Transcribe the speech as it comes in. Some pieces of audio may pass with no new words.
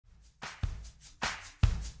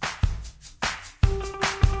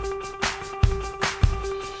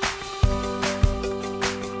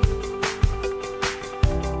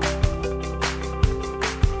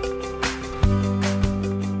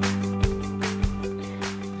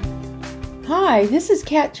Hi, this is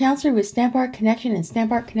Kat Chancellor with Stamp Art Connection and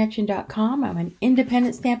StampArtConnection.com. I'm an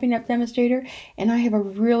independent Stampin' Up! Demonstrator, and I have a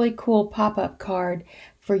really cool pop-up card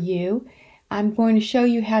for you. I'm going to show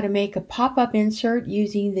you how to make a pop-up insert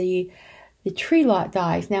using the tree lot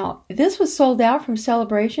dies. Now, this was sold out from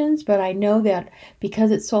Celebrations, but I know that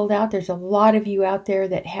because it's sold out, there's a lot of you out there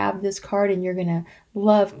that have this card, and you're going to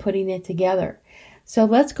love putting it together. So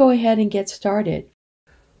let's go ahead and get started.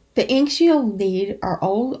 The inks you'll need are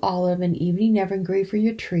Old Olive and Evening Evergreen for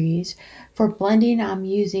your trees. For blending, I'm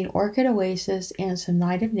using Orchid Oasis and some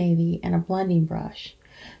Night of Navy and a blending brush.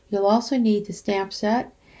 You'll also need the stamp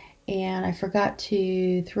set, and I forgot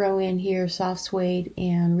to throw in here soft suede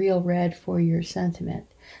and real red for your sentiment.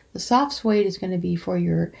 The soft suede is going to be for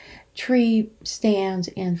your tree stands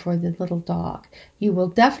and for the little dog. You will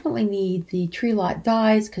definitely need the tree lot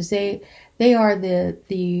dies because they are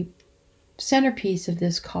the centerpiece of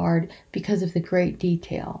this card because of the great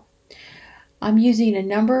detail. I'm using a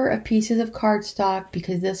number of pieces of cardstock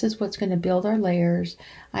because this is what's going to build our layers.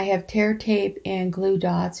 I have tear tape and glue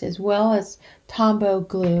dots as well as Tombow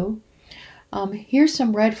glue. Here's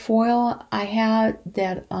some red foil I had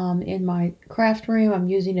that in my craft room I'm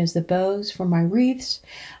using as the bows for my wreaths.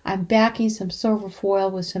 I'm backing some silver foil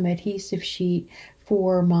with some adhesive sheet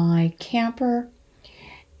for my camper.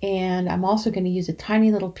 And I'm also going to use a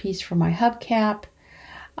tiny little piece for my hubcap.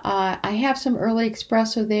 I have some early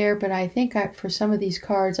espresso there, but I think for some of these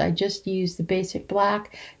cards I just used the basic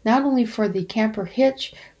black, not only for the camper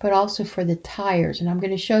hitch, but also for the tires. And I'm going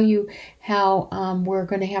to show you how we're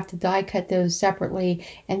going to have to die cut those separately,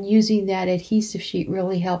 and using that adhesive sheet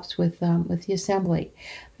really helps with the assembly.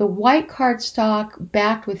 The white cardstock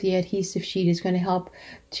backed with the adhesive sheet is going to help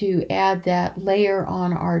to add that layer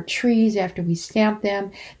on our trees after we stamp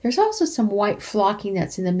them. There's also some white flocking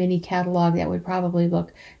that's in the mini catalog that would probably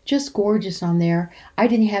look just gorgeous on there. I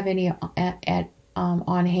didn't have any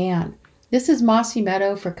on hand. This is Mossy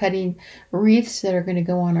Meadow for cutting wreaths that are going to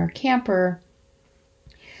go on our camper.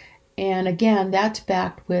 And again, that's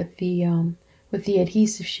backed with the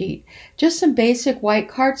adhesive sheet. Just some basic white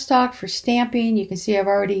cardstock for stamping. You can see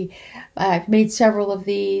I've made several of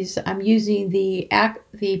these. I'm using the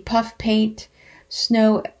puff paint,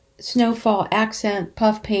 snowfall accent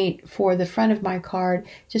puff paint for the front of my card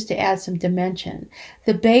just to add some dimension.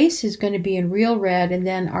 The base is going to be in real red, and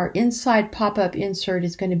then our inside pop-up insert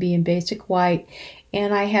is going to be in basic white.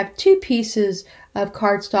 And I have two pieces of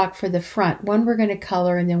cardstock for the front. One we're going to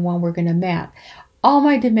color and then one we're going to matte. All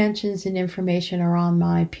my dimensions and information are on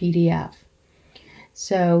my PDF.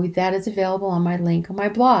 So that is available on my link on my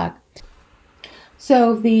blog.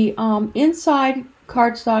 So the inside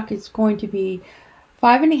cardstock is going to be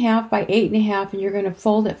 5.5 by 8.5, and you're going to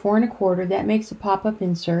fold at 4 1/4. That makes a pop-up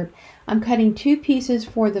insert. I'm cutting two pieces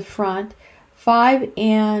for the front,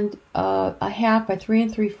 5.5 by 3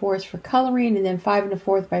 3/4 for coloring, and then 5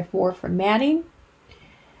 1/4 by 4 for matting.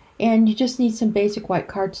 And you just need some basic white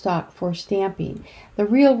cardstock for stamping. The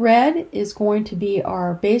real red is going to be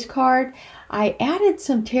our base card. I added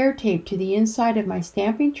some tear tape to the inside of my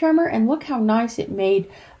stamping trimmer, and look how nice it made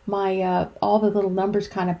my all the little numbers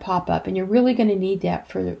kind of pop up. And you're really going to need that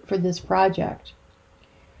for this project.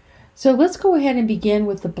 So let's go ahead and begin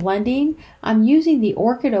with the blending. I'm using the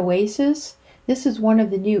Orchid Oasis. This is one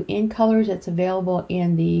of the new in colors that's available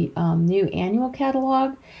in the new annual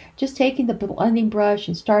catalog. Just taking the blending brush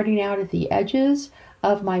and starting out at the edges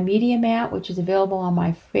of my media mat, which is available on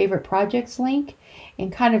my favorite projects link,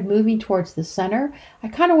 and kind of moving towards the center. I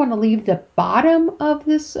kind of want to leave the bottom of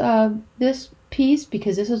this piece,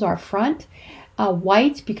 because this is our front,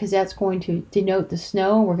 white, because that's going to denote the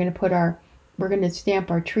snow. We're going to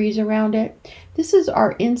stamp our trees around it. This is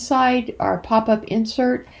our inside, our pop-up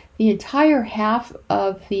insert. The entire half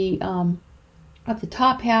of the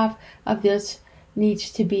top half of this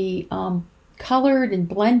needs to be colored and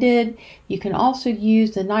blended. You can also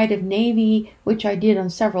use the Night of Navy, which I did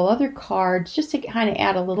on several other cards, just to kind of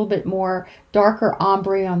add a little bit more darker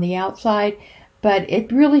ombre on the outside. But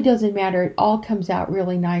it really doesn't matter. It all comes out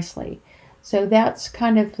really nicely. So that's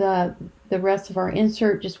kind of the rest of our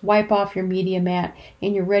insert. Just wipe off your media mat,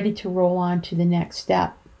 and you're ready to roll on to the next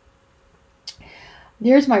step.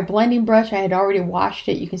 There's my blending brush. I had already washed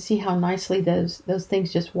it. You can see how nicely those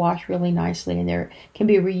things just wash really nicely, and they can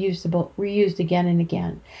be reused again and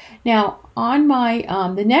again. Now on my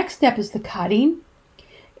the next step is the cutting,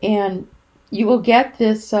 and you will get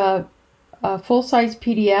this full-size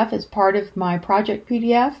PDF as part of my project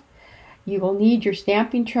PDF. You will need your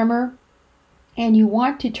stamping trimmer, and you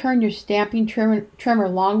want to turn your stamping trimmer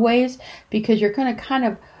long ways, because you're going to kind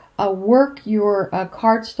of work your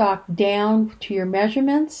cardstock down to your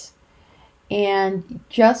measurements, and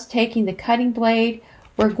just taking the cutting blade,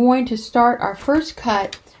 we're going to start. Our first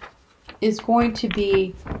cut is going to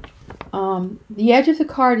be, the edge of the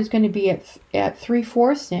card is going to be at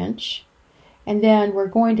 3/4 inch, and then we're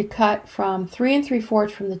going to cut from 3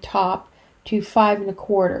 3/4 from the top to 5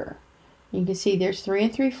 1/4. You can see there's 3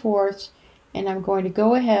 3/4, and I'm going to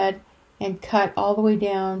go ahead and cut all the way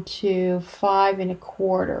down to 5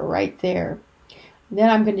 1/4 right there. Then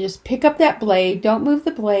I'm going to just pick up that blade, don't move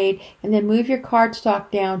the blade, and then move your cardstock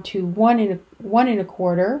down to 1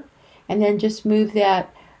 1/4, and then just move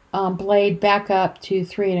that blade back up to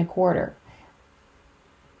 3 1/4.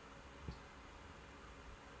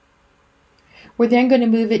 We're then going to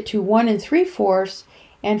move it to 1 3/4,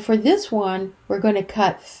 and for this one, we're going to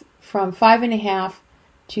cut from 5 1/2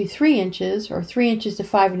 to 3 inches, or 3 inches to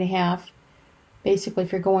 5 1/2. Basically,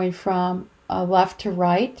 if you're going from left to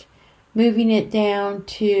right, moving it down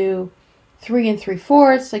to 3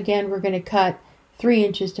 3/4. Again, we're going to cut 3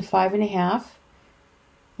 inches to 5 1/2,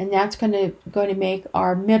 and that's going to make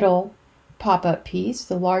our middle pop-up piece,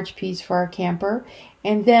 the large piece for our camper.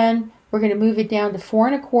 And then we're going to move it down to 4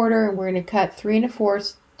 1/4, and we're going to cut 3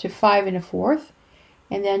 1/4 to 5 1/4,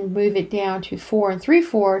 and then move it down to 4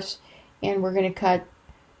 3/4, and we're going to cut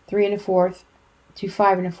 3 1/4 to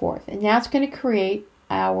 5 1/4, and that's going to create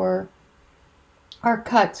our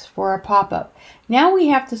cuts for our pop-up. Now we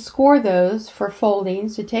have to score those for folding.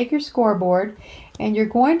 So take your scoreboard, and you're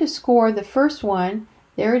going to score the first one.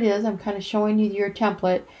 There it is. I'm kind of showing you your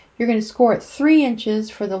template. You're going to score it 3 inches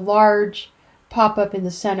for the large pop-up in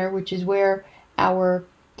the center, which is where our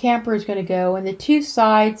camper is going to go, and the two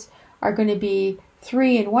sides are going to be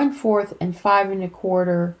 3 1/4 and 5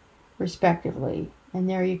 1/4 respectively. And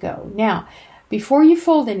there you go. Now, before you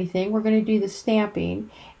fold anything, we're going to do the stamping.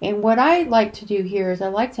 And what I like to do here is I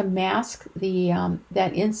like to mask the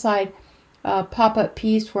that inside pop-up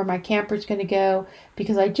piece where my camper is going to go,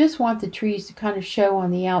 because I just want the trees to kind of show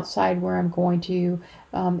on the outside where I'm going to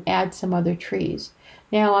add some other trees.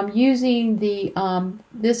 Now I'm using the,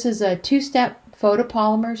 this is a 2-step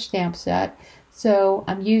photopolymer stamp set. So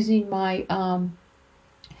I'm using my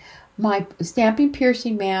my stamping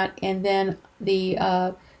piercing mat, and then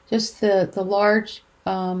the just the large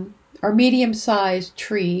or medium-sized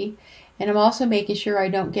tree, and I'm also making sure I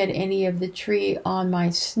don't get any of the tree on my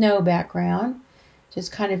snow background,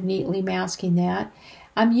 just kind of neatly masking that.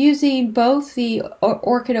 I'm using both the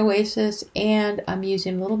Orchid Oasis, and I'm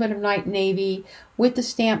using a little bit of Night Navy with the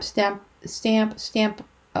stamp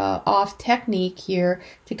off technique here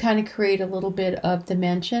to kind of create a little bit of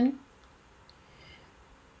dimension.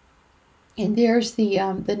 And there's the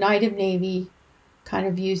Night of Navy kind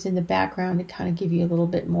of used in the background to kind of give you a little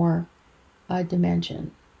bit more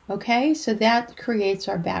dimension. Okay, so that creates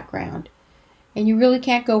our background. And you really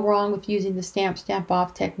can't go wrong with using the stamp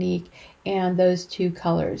off technique and those two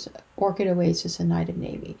colors, Orchid Oasis and Night of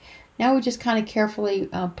Navy. Now we just kind of carefully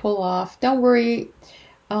pull off. Don't worry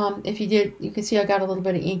if you did, you can see I got a little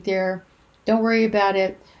bit of ink there. Don't worry about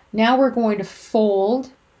it. Now we're going to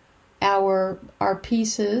fold our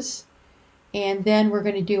pieces, and then we're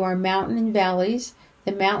going to do our mountain and valleys.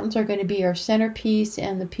 The mountains are going to be our centerpiece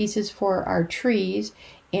and the pieces for our trees.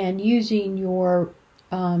 And using your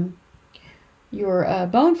bone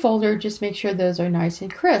folder, just make sure those are nice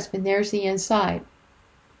and crisp. And there's the inside.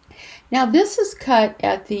 Now this is cut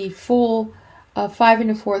at the full 5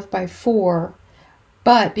 1/4 by 4,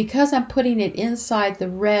 but because I'm putting it inside the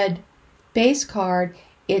red base card,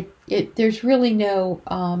 there's really no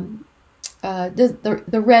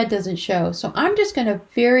the red doesn't show. So I'm just going to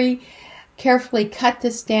very carefully cut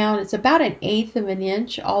this down. It's about 1/8 of an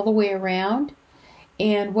inch all the way around.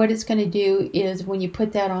 And what it's going to do is when you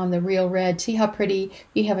put that on the real red, see how pretty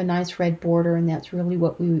you have a nice red border, and that's really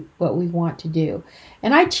what we want to do.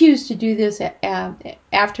 And I choose to do this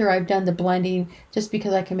after I've done the blending, just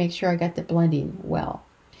because I can make sure I got the blending well.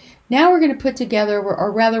 Now we're going to put together,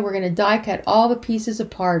 or rather we're going to die cut all the pieces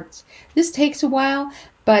apart. This takes a while,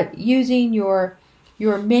 but using your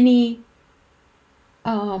mini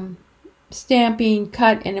stamping,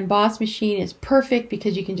 cut, and emboss machine is perfect,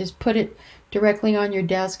 because you can just put it directly on your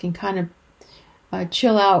desk and kind of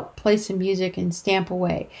chill out, play some music, and stamp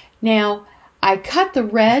away. Now I cut the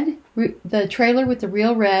red, the trailer with the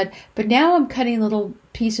real red, but now I'm cutting little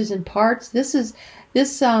pieces and parts. This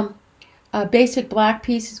basic black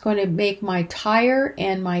piece is going to make my tire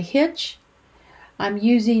and my hitch. I'm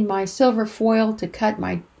using my silver foil to cut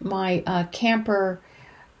my camper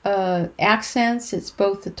accents. It's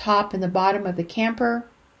both the top and the bottom of the camper.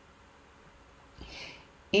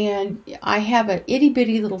 And I have an itty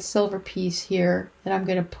bitty little silver piece here that I'm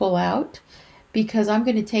going to pull out, because I'm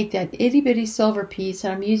going to take that itty bitty silver piece,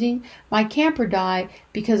 and I'm using my camper die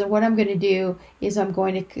because what I'm going to do is I'm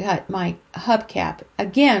going to cut my hubcap.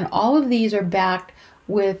 Again, all of these are backed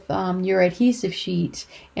with your adhesive sheets,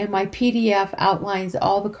 and my PDF outlines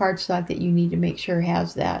all the cardstock that you need to make sure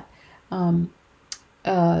has that.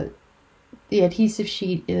 The adhesive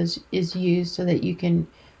sheet is used so that you can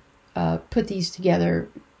put these together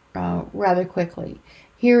rather quickly.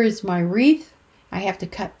 Here is my wreath. I have to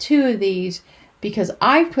cut 2 of these because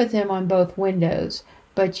I put them on both windows,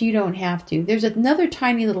 but you don't have to. There's another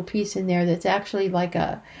tiny little piece in there that's actually like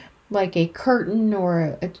a curtain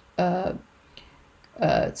or a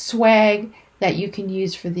swag that you can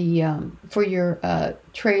use for the for your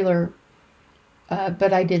trailer,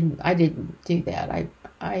 but I didn't do that.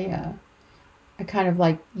 I kind of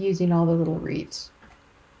like using all the little wreaths.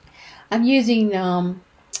 I'm using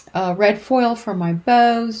red foil for my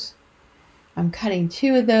bows. I'm cutting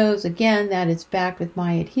 2 of those. Again, that is backed with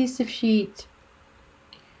my adhesive sheet.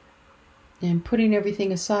 And putting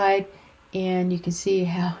everything aside, and you can see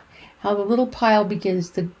how the little pile begins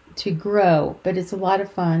to grow, but it's a lot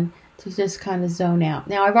of fun to just kind of zone out.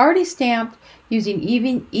 Now I've already stamped using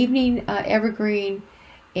evening evergreen,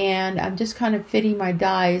 and I'm just kind of fitting my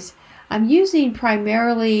dies. I'm using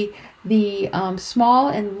primarily the small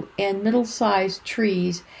and middle-sized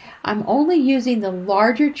trees. I'm only using the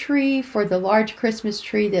larger tree for the large Christmas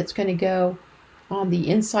tree that's going to go on the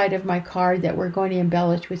inside of my card that we're going to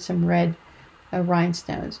embellish with some red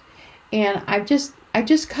rhinestones. And I just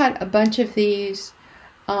cut a bunch of these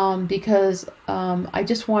because I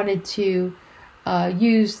just wanted to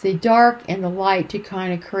use the dark and the light to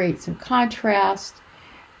kind of create some contrast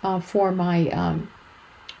for my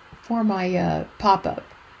pop-up.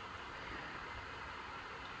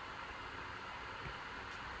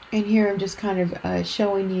 And here I'm just kind of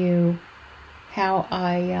showing you how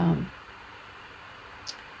I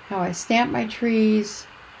stamp my trees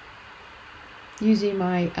using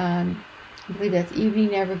my I believe that's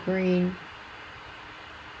evening evergreen,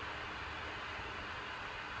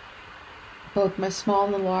 both my small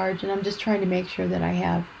and the large, and I'm just trying to make sure that I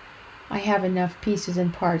have enough pieces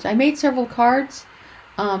and parts. I made several cards,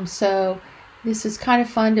 so this is kind of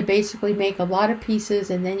fun to basically make a lot of pieces,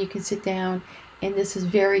 and then you can sit down, and this is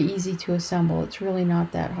very easy to assemble. It's really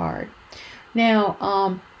not that hard.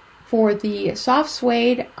 Now, for the soft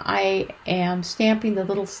suede, I am stamping the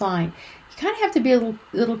little sign. You kind of have to be a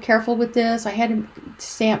little careful with this. I had to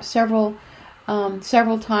stamp several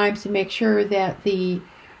times to make sure that the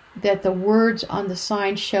words on the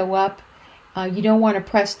sign show up. You don't want to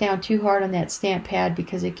press down too hard on that stamp pad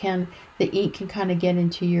because the ink can kind of get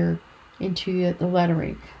into the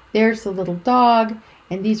lettering. There's the little dog,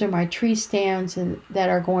 and these are my tree stands that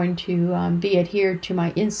are going to be adhered to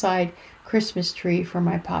my inside Christmas tree for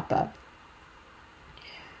my pop-up.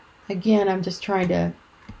 Again, I'm just trying to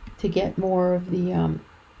get more of the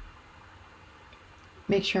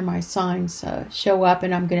make sure my signs show up,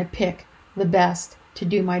 and I'm going to pick the best to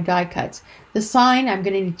do my die cuts. The sign, I'm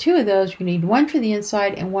going to need 2 of those. You're going to need one for the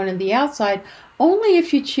inside and one on the outside, only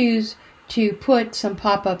if you choose to put some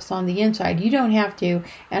pop-ups on the inside. You don't have to,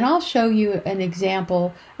 and I'll show you an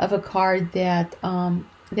example of a card that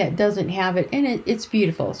that doesn't have it, and it's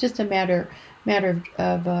beautiful. It's just a matter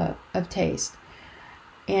of taste.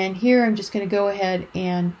 And here I'm just going to go ahead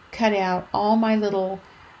and cut out all my little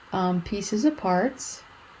pieces of parts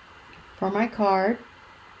for my card.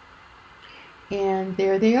 And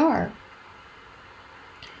there they are.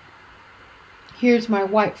 Here's my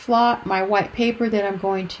white paper that I'm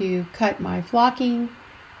going to cut my flocking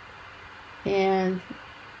and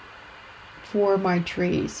for my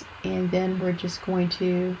trees. And then we're just going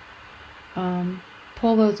to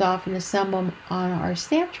pull those off and assemble them on our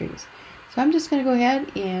stamp trees. So I'm just going to go ahead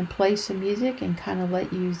and play some music and kind of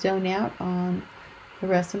let you zone out on the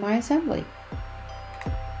rest of my assembly.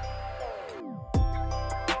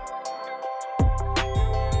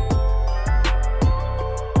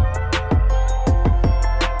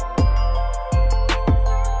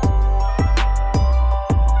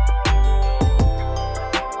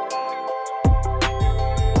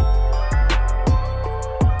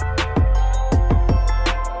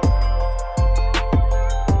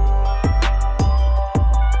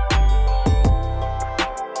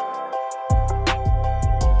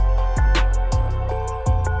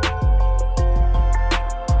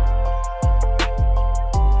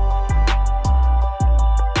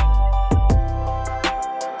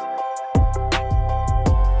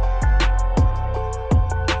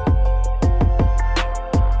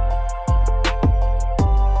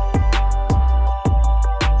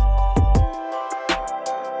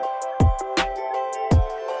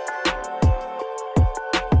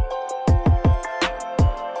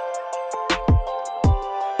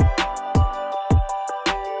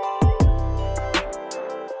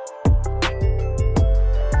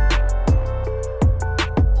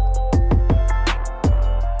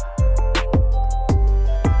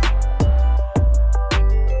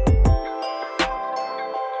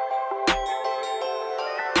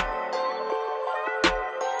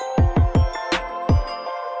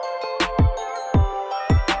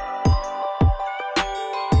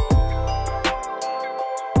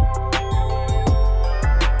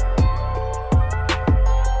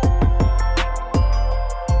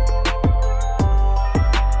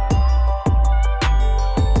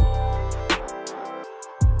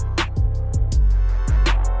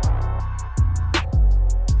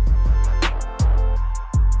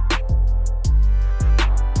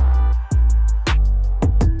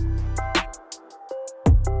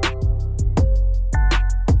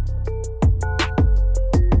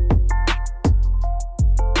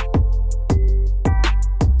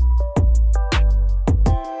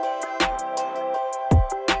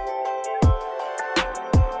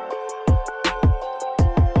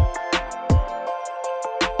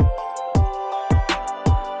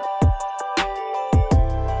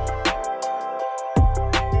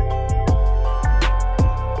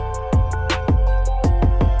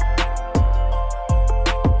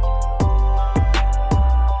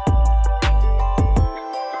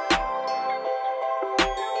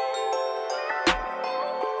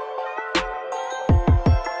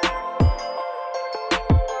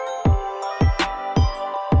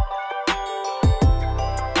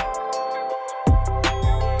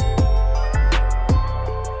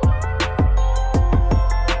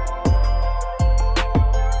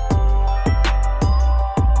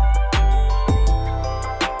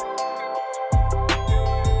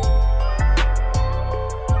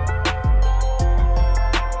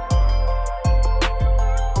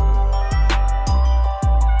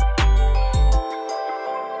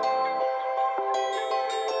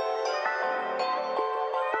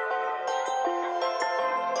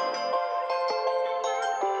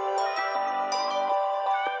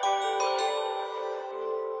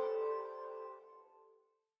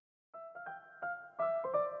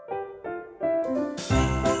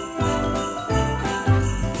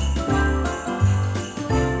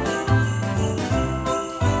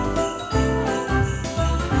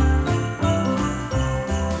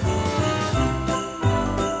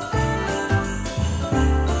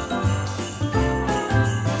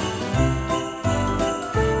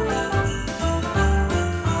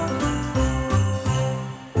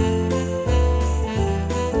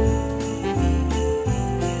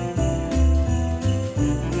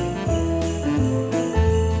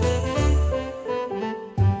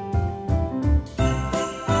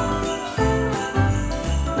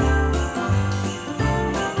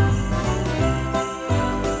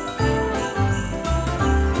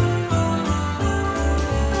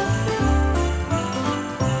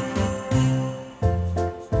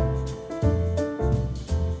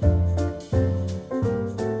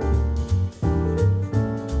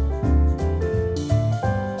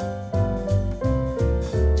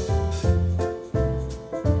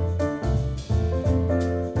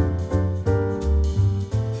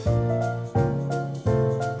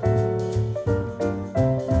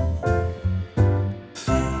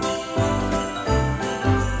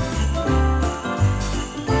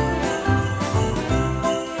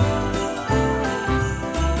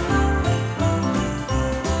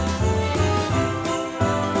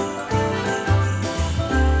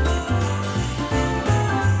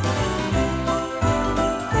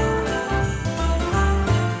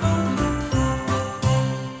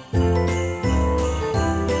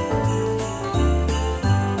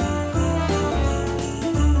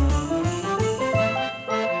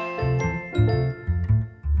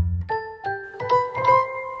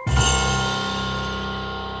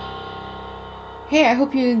 Hey, I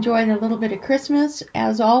hope you enjoyed a little bit of Christmas.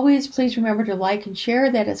 As always, please remember to like and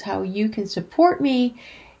share. That is how you can support me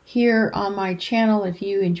here on my channel if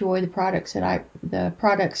you enjoy the products and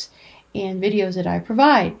videos that I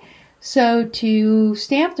provide. So to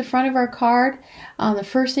stamp the front of our card, the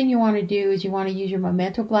first thing you want to do is you want to use your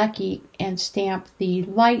Memento Black ink and stamp the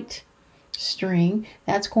light string.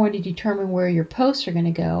 That's going to determine where your posts are going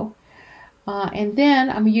to go. And then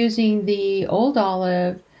I'm using the Old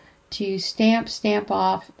Olive to stamp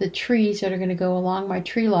off the trees that are going to go along my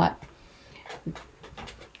tree lot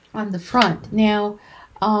on the front. Now,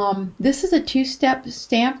 this is a two-step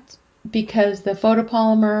stamp because the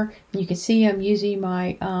photopolymer, and you can see I'm using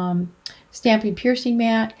my stamping piercing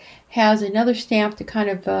mat, has another stamp to kind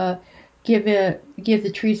of give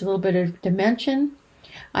the trees a little bit of dimension.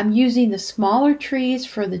 I'm using the smaller trees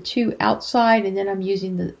for the two outside, and then I'm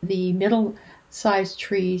using the middle-sized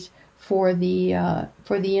trees for the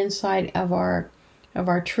inside of our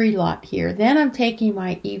tree lot here. Then I'm taking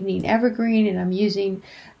my evening evergreen and I'm using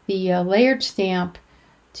the layered stamp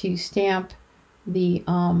to stamp the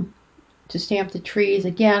trees.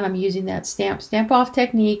 Again, I'm using that stamp off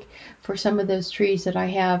technique for some of those trees that I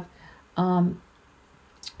have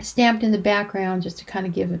stamped in the background, just to kind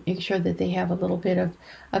of make sure that they have a little bit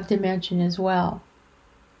of dimension as well.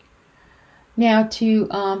 Now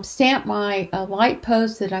to stamp my light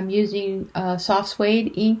post that I'm using soft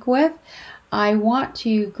suede ink with, I want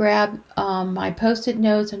to grab my post-it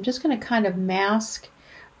notes. I'm just going to kind of mask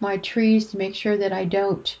my trees to make sure that I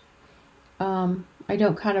don't kind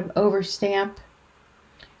of over stamp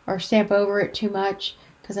or stamp over it too much,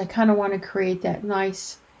 because I kind of want to create that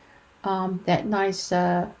nice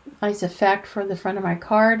effect for the front of my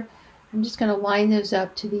card. I'm just going to line those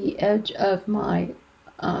up to the edge of my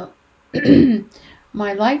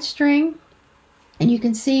my light string, and you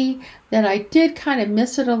can see that I did kind of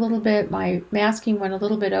miss it a little bit. My masking went a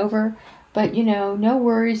little bit over, but you know, no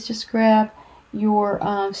worries. Just grab your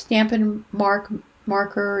Stampin'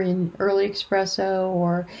 marker in Early Espresso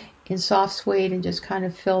or in soft suede and just kind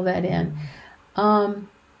of fill that in.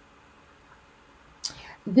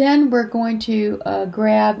 Then we're going to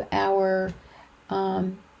grab our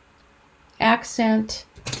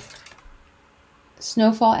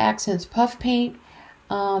Snowfall Accents puff paint.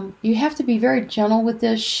 You have to be very gentle with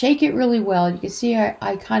this. Shake it really well. You can see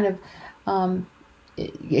I kind of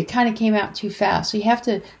it kind of came out too fast. So you have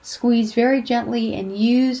to squeeze very gently and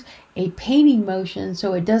use a painting motion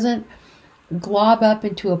so it doesn't glob up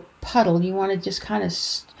into a puddle. You want to just kind of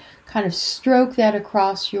stroke that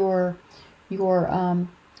across your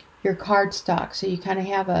cardstock, so you kind of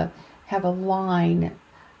have a line,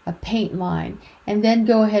 a paint line, and then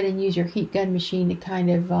go ahead and use your heat gun machine to kind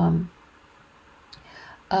of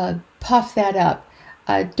puff that up.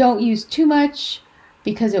 Don't use too much,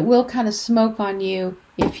 because it will kind of smoke on you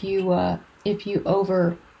if you overheat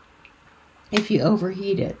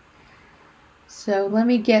it. So let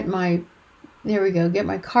me get my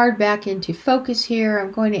card back into focus here.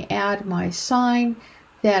 I'm going to add my sign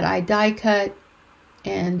that I die cut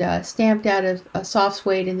and stamped out of a soft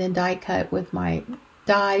suede and then die cut with my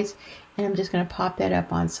dies, and I'm just going to pop that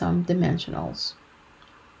up on some dimensionals.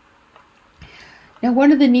 Now,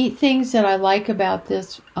 one of the neat things that I like about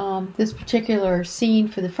this particular scene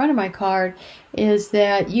for the front of my card is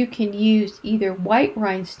that you can use either white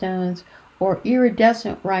rhinestones or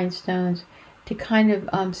iridescent rhinestones to kind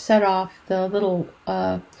of set off the little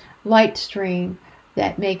light string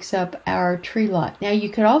that makes up our tree lot. Now, you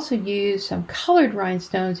could also use some colored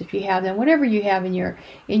rhinestones if you have them, whatever you have in your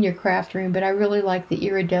craft room, but I really like the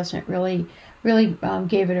iridescent. Really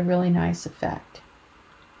gave it a really nice effect.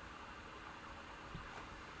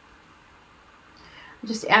 I'm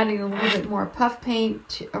just adding a little bit more puff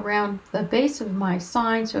paint around the base of my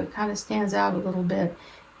sign so it kind of stands out a little bit,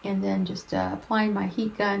 and then just applying my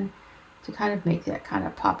heat gun to kind of make that kind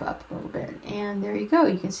of pop up a little bit. And there you go.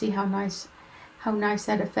 You can see how nice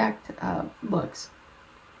that effect looks.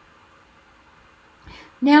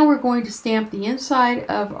 Now we're going to stamp the inside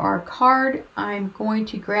of our card. I'm going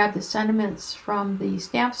to grab the sentiments from the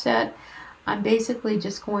stamp set. I'm basically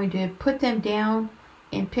just going to put them down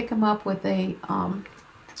and pick them up with an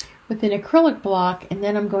acrylic block, and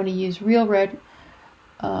then I'm going to use real red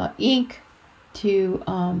ink to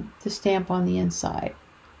stamp on the inside.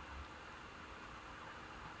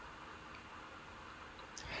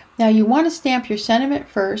 Now you want to stamp your sentiment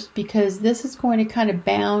first, because this is going to kind of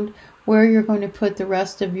bound where you're going to put the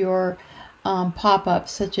rest of your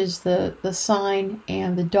pop-ups, such as the sign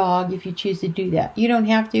and the dog, if you choose to do that. You don't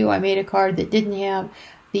have to. I made a card that didn't have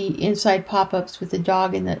the inside pop-ups with the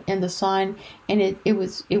dog and the sign, and it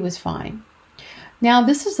was fine. Now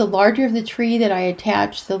this is the larger of the tree that I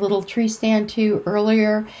attached the little tree stand to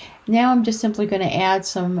earlier. Now I'm just simply going to add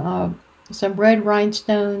some red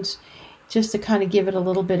rhinestones just to kind of give it a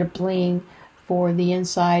little bit of bling for the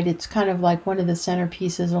inside. It's kind of like one of the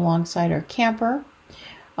centerpieces alongside our camper.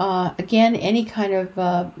 Again, any kind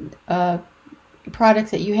of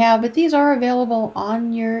products that you have, but these are available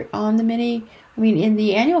on in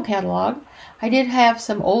the annual catalog. I did have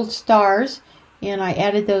some old stars and I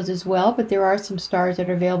added those as well, but there are some stars that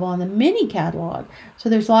are available on the mini catalog. So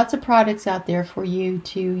there's lots of products out there for you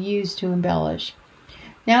to use to embellish.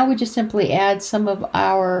 Now we just simply add some of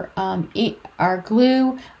our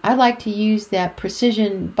glue. I like to use that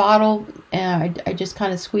precision bottle, and I just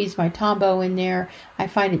kind of squeeze my Tombow in there. I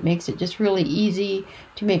find it makes it just really easy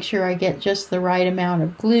to make sure I get just the right amount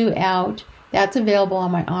of glue out. That's available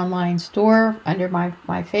on my online store under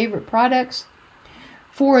my favorite products.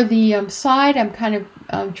 For the side, I'm kind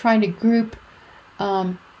of trying to group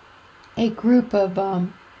a group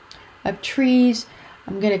of trees.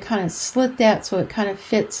 I'm going to kind of slit that so it kind of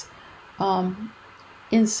fits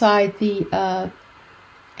inside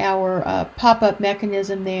our pop-up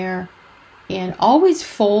mechanism there. And always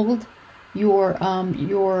fold your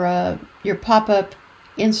pop-up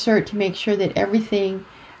insert to make sure that everything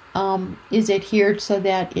is adhered so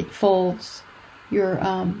that it folds. Your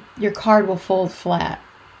card will fold flat.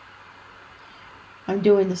 I'm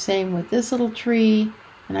doing the same with this little tree,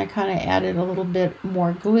 and I kind of added a little bit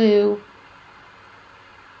more glue,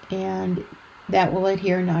 and that will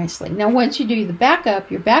adhere nicely. Now once you do your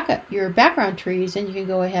background trees, then you can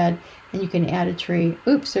go ahead and you can add a tree.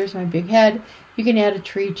 Oops, there's my big head. You can add a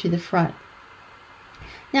tree to the front.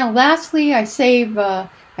 Now lastly, I save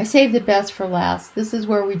the best for last. This is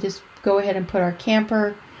where we just go ahead and put our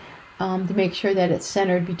camper to make sure that it's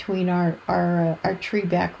centered between our tree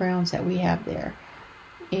backgrounds that we have there.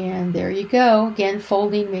 And there you go. Again,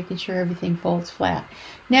 folding, making sure everything folds flat.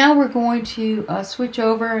 Now we're going to switch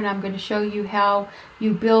over, and I'm going to show you how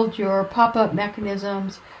you build your pop-up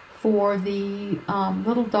mechanisms for the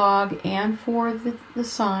little dog and for the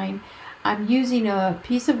sign. I'm using a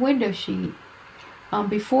piece of window sheet.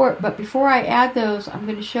 Before I add those, I'm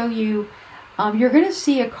going to show you. You're going to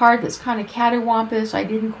see a card that's kind of cattywampus. I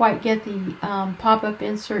didn't quite get the pop-up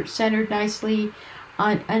insert centered nicely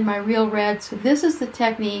on my Real Red. So this is the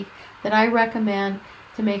technique that I recommend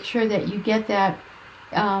to make sure that you get that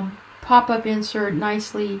pop-up insert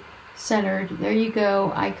nicely centered. There you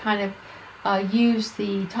go. I kind of use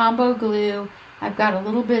the Tombow glue. I've got a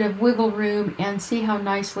little bit of wiggle room, and see how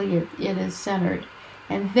nicely it is centered.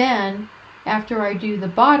 And then after I do the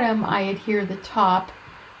bottom, I adhere the top.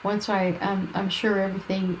 Once I'm sure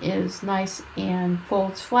everything is nice and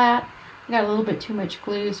folds flat. I got a little bit too much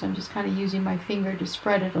glue, so I'm just kind of using my finger to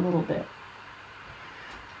spread it a little bit.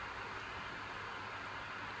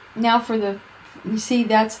 Now you see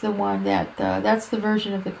that's the one that's the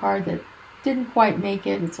version of the card that didn't quite make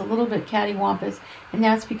it. It's a little bit cattywampus, and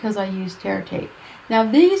that's because I used tear tape. Now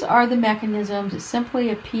these are the mechanisms. It's simply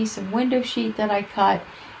a piece of window sheet that I cut,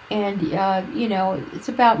 and it's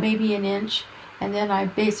about maybe an inch. And then I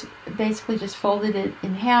basically just folded it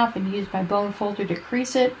in half and used my bone folder to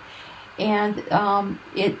crease it. And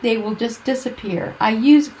they will just disappear. I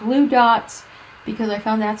use glue dots because I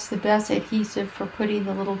found that's the best adhesive for putting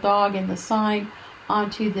the little dog and the sign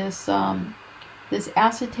onto this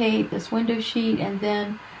acetate, this window sheet, and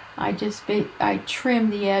then I trim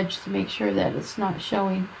the edge to make sure that it's not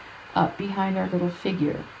showing up behind our little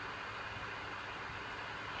figure.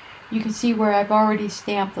 You can see where I've already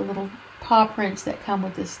stamped the little paw prints that come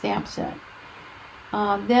with this stamp set.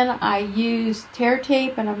 Then I use tear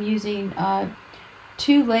tape, and I'm using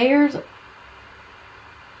 2 layers,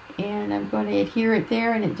 and I'm going to adhere it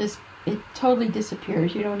there, and it totally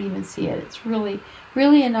disappears. You don't even see it. It's really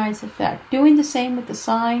a nice effect. Doing the same with the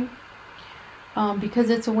sign.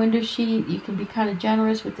 Because it's a window sheet, you can be kind of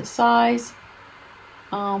generous with the size.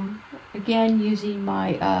 Again, using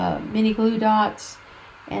my mini glue dots,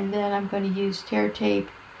 and then I'm going to use tear tape.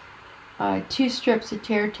 2 strips of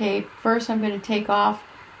tear tape. First I'm going to take off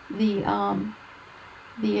the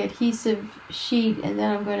adhesive sheet, and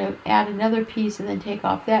then I'm going to add another piece and then take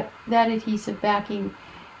off that adhesive backing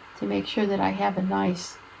to make sure that I have a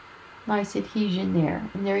nice adhesion there.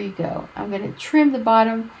 And there you go. I'm going to trim the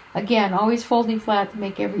bottom, again always folding flat to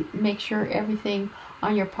make sure everything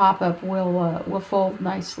on your pop-up will fold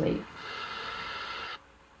nicely.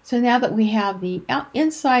 So now that we have the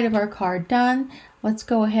inside of our card done, let's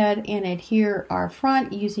go ahead and adhere our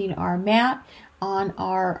front using our mat on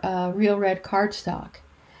our Real Red cardstock.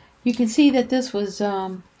 You can see that this was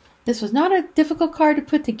not a difficult card to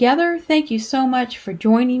put together. Thank you so much for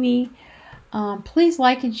joining me. Please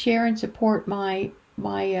like and share and support my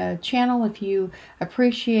channel if you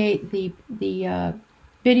appreciate the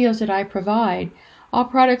videos that I provide. All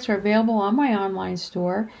products are available on my online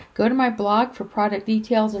store. Go to my blog for product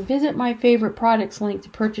details and visit my favorite products link to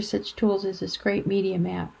purchase such tools as this great media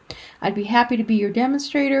map. I'd be happy to be your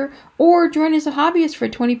demonstrator or join as a hobbyist for a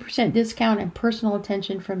 20% discount and personal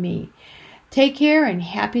attention from me. Take care and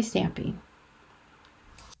happy stamping.